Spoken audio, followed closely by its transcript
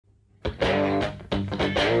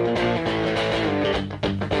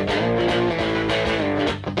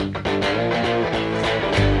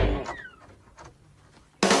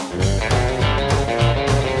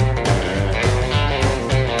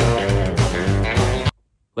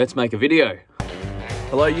Let's make a video.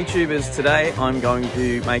 Hello YouTubers, today I'm going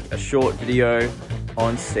to make a short video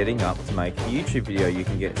on setting up to make a YouTube video. You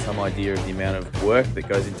can get some idea of the amount of work that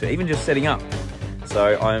goes into even just setting up.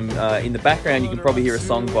 So I'm in the background, you can probably hear a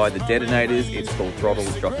song by the Detonators. It's called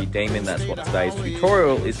Throttle's Jockey Demon. That's what today's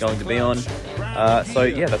tutorial is going to be on. So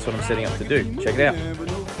yeah, that's what I'm setting up to do. Check it out.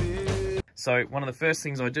 So one of the first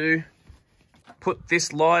things I do, put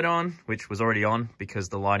this light on, which was already on because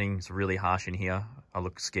the lighting's really harsh in here. I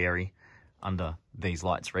look scary under these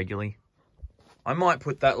lights regularly. I might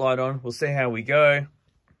put that light on. We'll see how we go.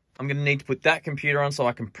 I'm going to need to put that computer on so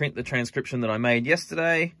I can print the transcription that I made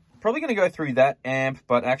yesterday. Probably going to go through that amp,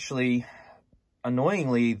 but actually,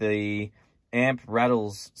 annoyingly, the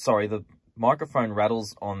microphone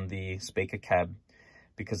rattles on the speaker cab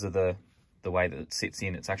because of the way that it sits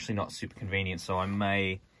in. It's actually not super convenient, so I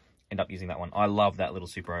may end up using that one. I love that little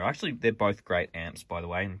Supro. Actually, they're both great amps, by the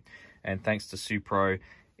way. And thanks to Supro,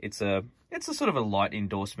 it's a sort of a light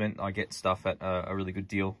endorsement. I get stuff at a really good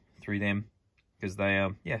deal through them because they,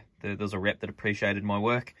 there's a rep that appreciated my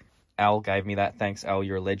work. Al gave me that. Thanks, Al.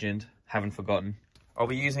 You're a legend. Haven't forgotten. I'll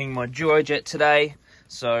be using my Duo Jet today,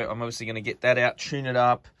 so I'm obviously going to get that out, tune it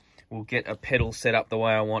up. We'll get a pedal set up the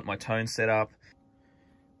way I want my tone set up.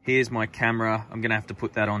 Here's my camera. I'm going to have to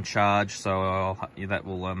put that on charge, so I won't be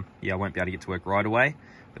able to get to work right away.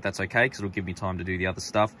 But that's okay, because it'll give me time to do the other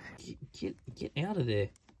stuff. Get out of there.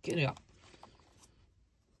 Get out.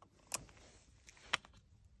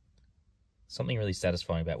 Something really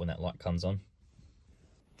satisfying about when that light comes on.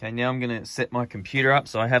 Okay, now I'm going to set my computer up.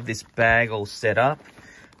 So I have this bag all set up.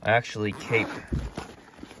 I actually keep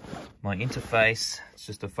my interface. It's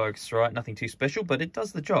just a Focusrite, nothing too special, but it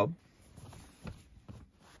does the job.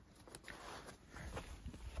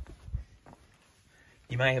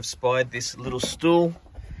 You may have spied this little stool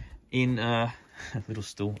in little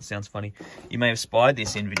stool, sounds funny. You may have spied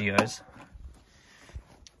this in videos.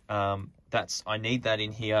 I need that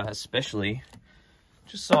in here especially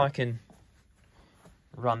just so I can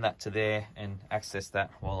run that to there and access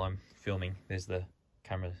that while I'm filming. There's the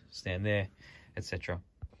camera stand there, etc.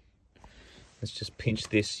 Let's just pinch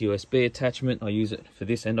this USB attachment. I use it for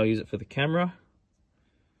this and I use it for the camera.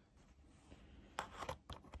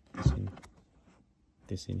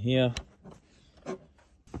 This in here.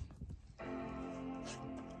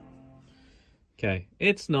 Okay,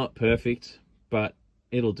 it's not perfect, but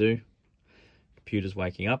it'll do. Computer's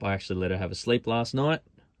waking up. I actually let her have a sleep last night.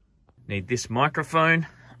 Need this microphone.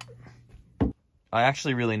 I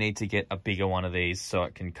actually really need to get a bigger one of these so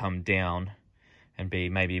it can come down and be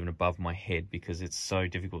maybe even above my head because it's so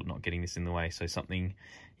difficult not getting this in the way. So something,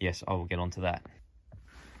 yes, I will get onto that.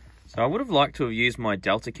 So I would have liked to have used my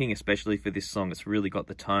Delta King, especially for this song. It's really got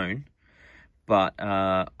the tone. But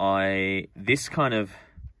this kind of,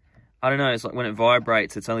 I don't know, it's like when it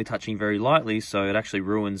vibrates, it's only touching very lightly, so it actually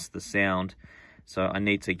ruins the sound. So I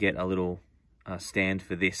need to get a little stand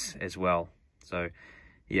for this as well. So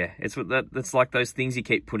yeah, that's like those things you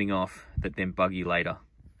keep putting off that then bug you later.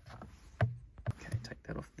 Okay, take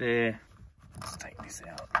that off there. Let's take this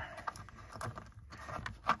out.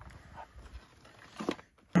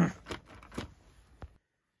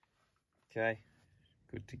 Okay,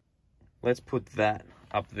 good to, let's put that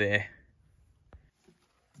up there.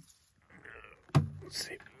 Let's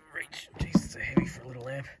see, reach. Jeez, it's so heavy for a little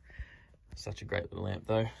lamp. Such a great little lamp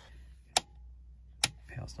though.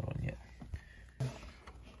 Power's not on yet.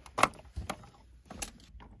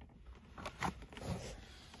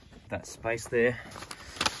 That space there.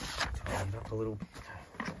 Tighten up a little.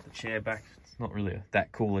 Drop the chair back. It's not really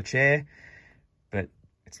that cool a chair, but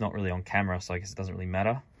it's not really on camera, so I guess it doesn't really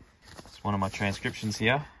matter. It's one of my transcriptions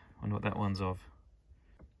here. I wonder what that one's of.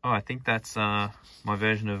 Oh, I think that's my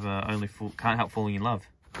version of Can't Help Falling in Love.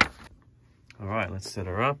 All right, let's set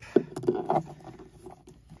her up. There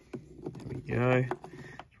we go.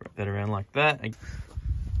 Wrap that around like that.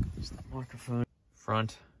 Just the microphone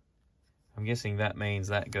front. I'm guessing that means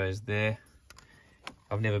that goes there.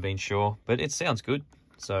 I've never been sure, but it sounds good.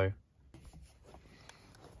 So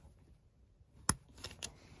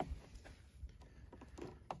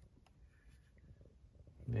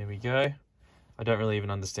there we go. I don't really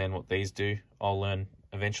even understand what these do. I'll learn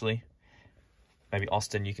eventually. Maybe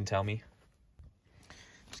Austin, you can tell me.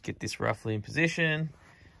 Just get this roughly in position.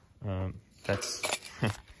 That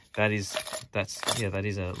is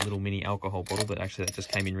a little mini alcohol bottle, but actually that just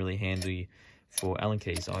came in really handy for Allen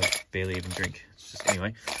keys. I barely even drink. It's just,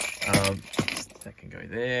 anyway, That can go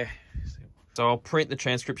there. So I'll print the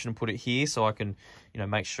transcription and put it here so I can,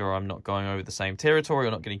 make sure I'm not going over the same territory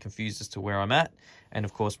or not getting confused as to where I'm at. And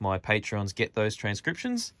of course, my Patreons get those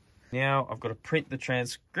transcriptions. Now I've got to print the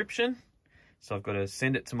transcription. So I've got to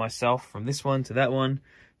send it to myself from this one to that one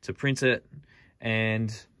to print it.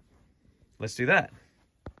 And let's do that.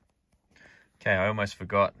 Okay, I almost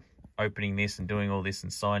forgot opening this and doing all this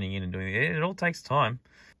and signing in and doing it. It all takes time.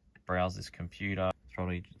 Browse this computer.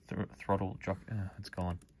 Throttle jockey. It's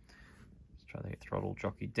gone. Let's try the throttle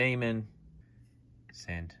jockey demon.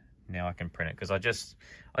 Send. Now I can print it because I just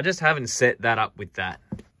haven't set that up with that.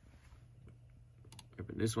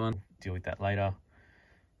 Open this one. Deal with that later.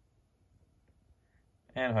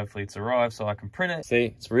 And hopefully it's arrived so I can print it.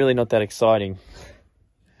 See, it's really not that exciting.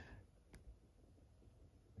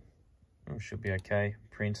 Should be okay.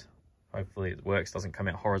 Print. Hopefully it works, doesn't come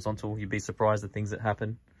out horizontal. You'd be surprised at things that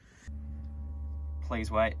happen. Please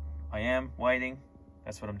wait. I am waiting.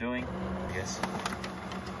 That's what I'm doing. Yes.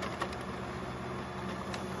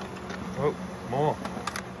 Oh, more.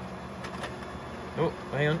 Oh,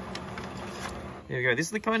 hang on. Here we go. This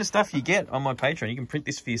is the kind of stuff you get on my Patreon. You can print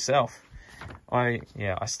this for yourself. I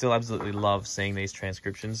still absolutely love seeing these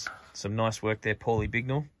transcriptions. Some nice work there, Paulie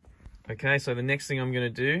Bignell. Okay, so the next thing I'm going to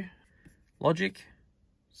do, Logic,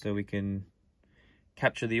 so we can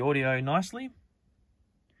capture the audio nicely.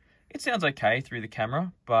 It sounds okay through the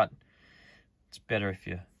camera, but it's better if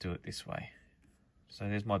you do it this way. So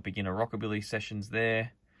there's my beginner Rockabilly sessions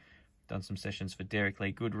there. Done some sessions for Derek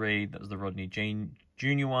Lee Goodread. That was the Rodney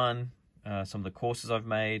Jr. one. Some of the courses I've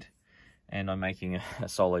made. And I'm making a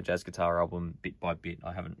solo jazz guitar album bit by bit.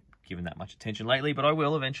 I haven't given that much attention lately, but I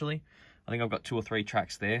will eventually. I think I've got 2 or 3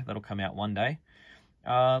 tracks there. That'll come out one day.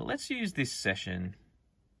 Let's use this session.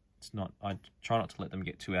 I try not to let them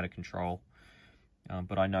get too out of control.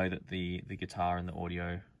 But I know that the guitar and the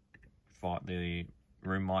audio, the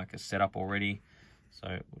room mic is set up already. So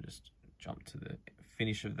we'll just jump to the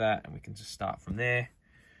finish of that and we can just start from there.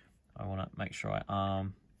 I want to make sure I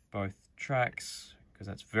arm both tracks because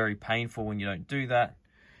that's very painful when you don't do that.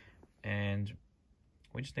 And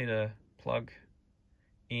we just need to plug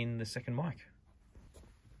in the second mic.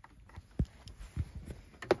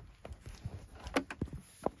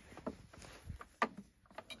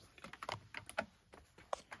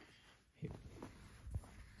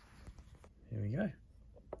 Here we go.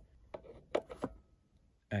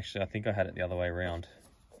 Actually, I think I had it the other way around.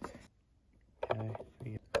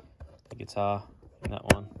 Okay, the guitar and that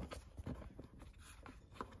one.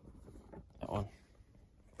 That one.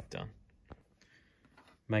 Done.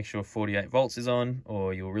 Make sure 48 volts is on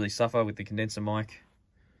or you'll really suffer with the condenser mic.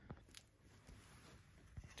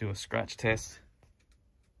 Do a scratch test.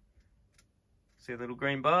 See a little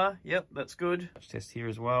green bar? Yep, that's good. Scratch test here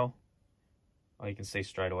as well. Oh, you can see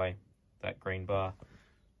straight away that green bar.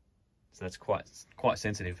 So that's quite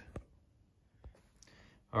sensitive.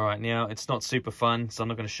 All right, now it's not super fun, so I'm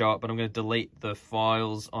not going to show it, but I'm going to delete the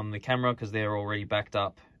files on the camera because they're already backed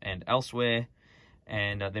up and elsewhere.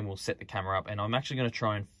 And then we'll set the camera up. And I'm actually going to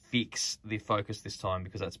try and fix the focus this time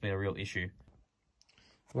because that's been a real issue.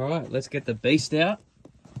 All right, let's get the beast out.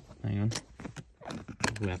 Hang on.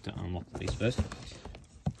 We have to unlock the beast first.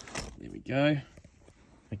 There we go.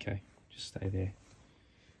 Okay, just stay there.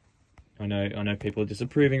 I know people are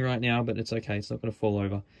disapproving right now, but it's okay. It's not going to fall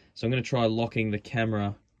over. So I'm going to try locking the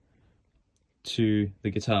camera to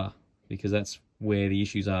the guitar because that's where the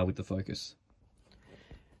issues are with the focus.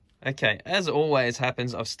 Okay, as always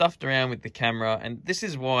happens, I've stuffed around with the camera, and this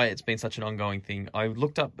is why it's been such an ongoing thing. I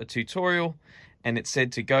looked up a tutorial, and it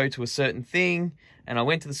said to go to a certain thing, and I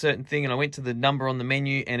went to the certain thing, and I went to the number on the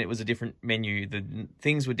menu, and it was a different menu. The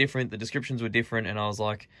things were different, the descriptions were different, and I was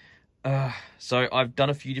like, so I've done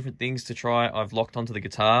a few different things to try. I've locked onto the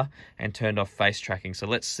guitar and turned off face tracking. So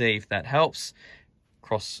let's see if that helps.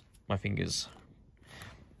 Cross my fingers.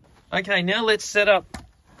 Okay, now let's set up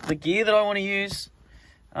the gear that I want to use.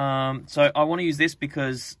 So I want to use this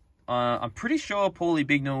because I'm pretty sure Paulie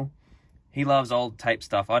Bignell, he loves old tape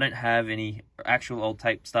stuff. I don't have any actual old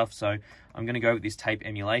tape stuff, so I'm going to go with this tape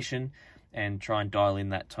emulation and try and dial in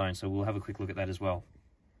that tone. So we'll have a quick look at that as well.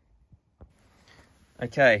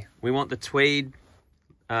 Okay, we want the tweed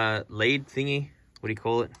lead thingy. What do you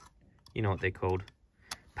call it? You know what they're called.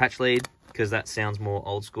 Patch lead, because that sounds more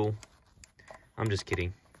old school. I'm just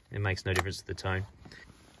kidding. It makes no difference to the tone.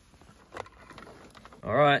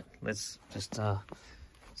 All right, let's just...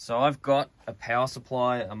 So I've got a power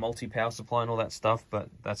supply, a multi-power supply and all that stuff, but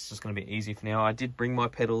that's just going to be easy for now. I did bring my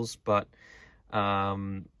pedals, but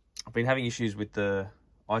I've been having issues with the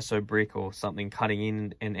ISO brick or something cutting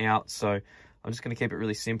in and out, so I'm just going to keep it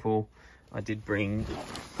really simple. I did bring...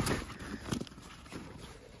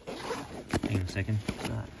 Hang on a second.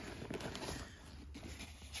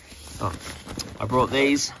 Oh, I brought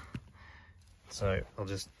these. So I'll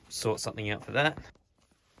just sort something out for that.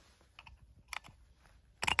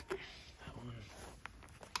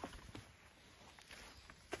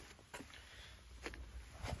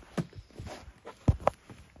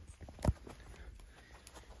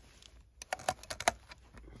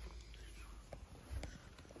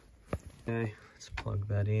 Okay, let's plug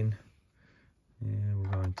that in. Yeah, we're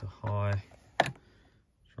going to high.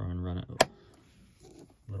 Try and run it a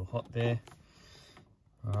little hot there.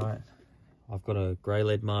 Alright, I've got a grey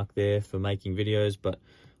lead mark there for making videos, but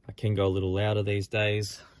I can go a little louder these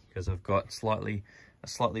days because I've got a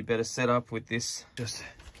slightly better setup with this. Just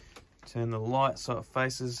turn the light so it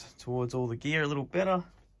faces towards all the gear a little better.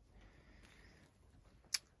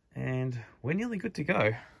 And we're nearly good to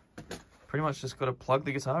go. Pretty much just got to plug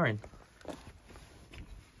the guitar in.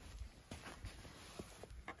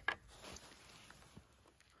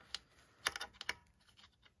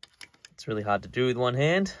 It's really hard to do with one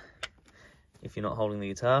hand if you're not holding the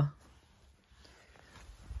guitar.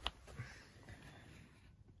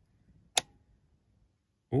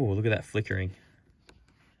 Oh, look at that flickering.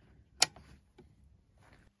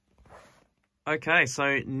 Okay,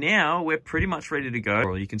 so now we're pretty much ready to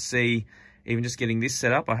go. You can see, even just getting this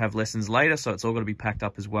set up, I have lessons later, so it's all got to be packed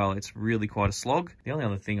up as well. It's really quite a slog. The only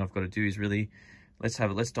other thing I've got to do is really, let's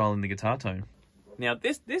dial in the guitar tone. Now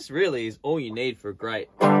this really is all you need for a great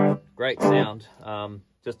sound.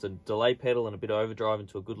 Just a delay pedal and a bit of overdrive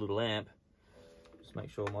into a good little amp. Just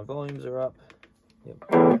make sure my volumes are up. Yep.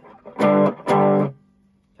 Okay,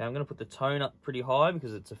 I'm going to put the tone up pretty high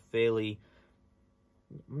because it's a fairly,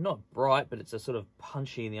 not bright, but it's a sort of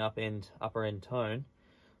punchy in the upper end tone.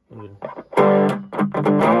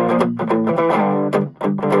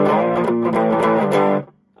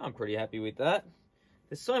 I'm pretty happy with that.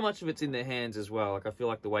 There's so much of it's in their hands as well. Like, I feel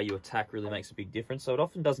like the way you attack really makes a big difference. So it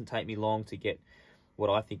often doesn't take me long to get what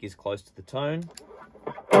I think is close to the tone.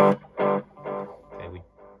 Okay,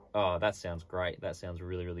 oh, that sounds great. That sounds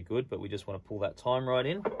really, really good. But we just want to pull that time right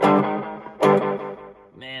in.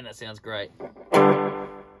 Man, that sounds great.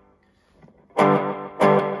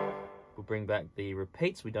 We'll bring back the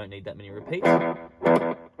repeats. We don't need that many repeats.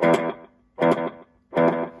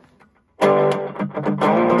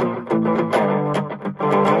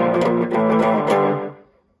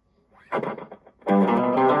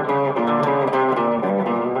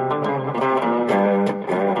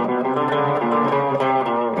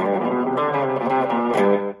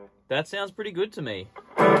 That sounds pretty good to me.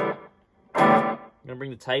 I'm going to bring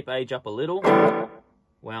the tape age up a little.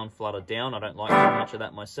 Wound flutter down. I don't like too much of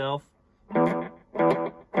that myself. And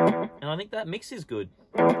I think that mix is good.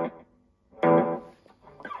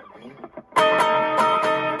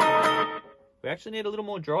 We actually need a little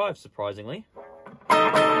more drive, surprisingly.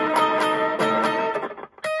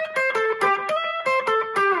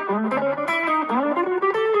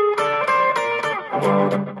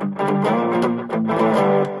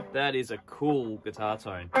 That is a cool guitar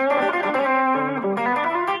tone.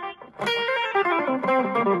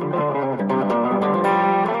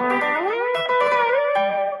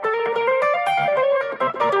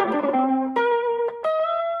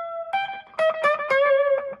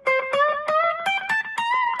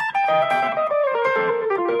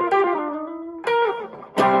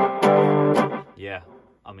 Yeah,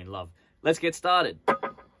 I'm in love. Let's get started.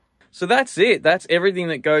 So that's it. That's everything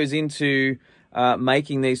that goes into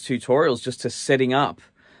making these tutorials, just to setting up.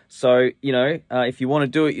 So, you know, if you want to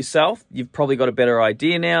do it yourself, you've probably got a better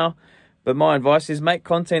idea now. But my advice is make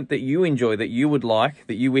content that you enjoy, that you would like,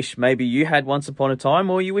 that you wish maybe you had once upon a time,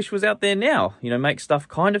 or you wish was out there now. You know, make stuff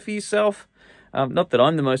kind of for yourself. Not that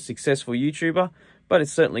I'm the most successful YouTuber, but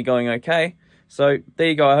it's certainly going okay. So there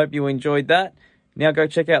you go. I hope you enjoyed that. Now go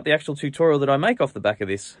check out the actual tutorial that I make off the back of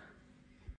this.